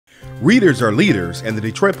Readers are leaders, and the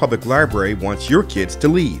Detroit Public Library wants your kids to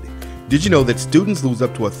lead. Did you know that students lose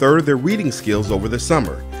up to 1/3 of their reading skills over the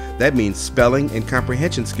summer? That means spelling and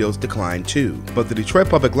comprehension skills decline too. But the Detroit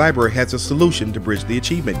Public Library has a solution to bridge the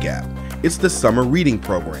achievement gap. It's the Summer Reading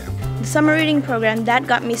Program. The Summer Reading Program, that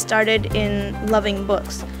got me started in loving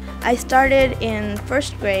books. I started in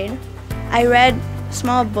first grade. I read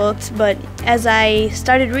small books, but as I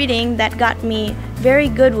started reading, that got me very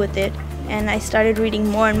good with it, and I started reading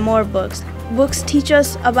more and more books. Books teach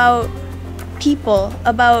us about people,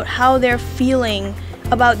 about how they're feeling,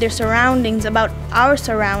 about their surroundings, about our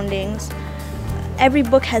surroundings. Every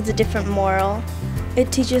book has a different moral.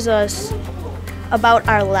 It teaches us about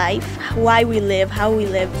our life, why we live, how we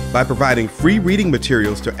live. By providing free reading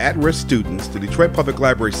materials to at-risk students, the Detroit Public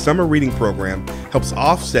Library Summer Reading Program helps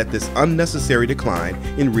offset this unnecessary decline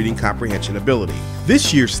in reading comprehension ability.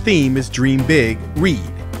 This year's theme is Dream Big, Read.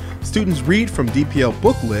 Students read from DPL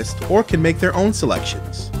book list or can make their own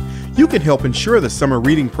selections. You can help ensure the Summer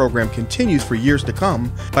Reading Program continues for years to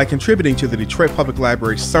come by contributing to the Detroit Public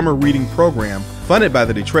Library Summer Reading Program, funded by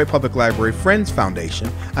the Detroit Public Library Friends Foundation,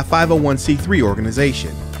 a 501c3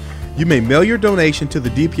 organization. You may mail your donation to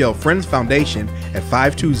the DPL Friends Foundation at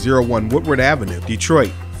 5201 Woodward Avenue,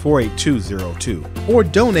 Detroit 48202, or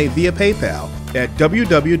donate via PayPal at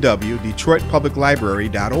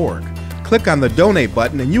www.detroitpubliclibrary.org. Click on the Donate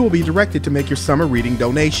button and you will be directed to make your summer reading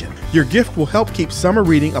donation. Your gift will help keep summer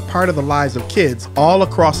reading a part of the lives of kids all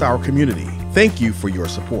across our community. Thank you for your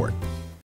support.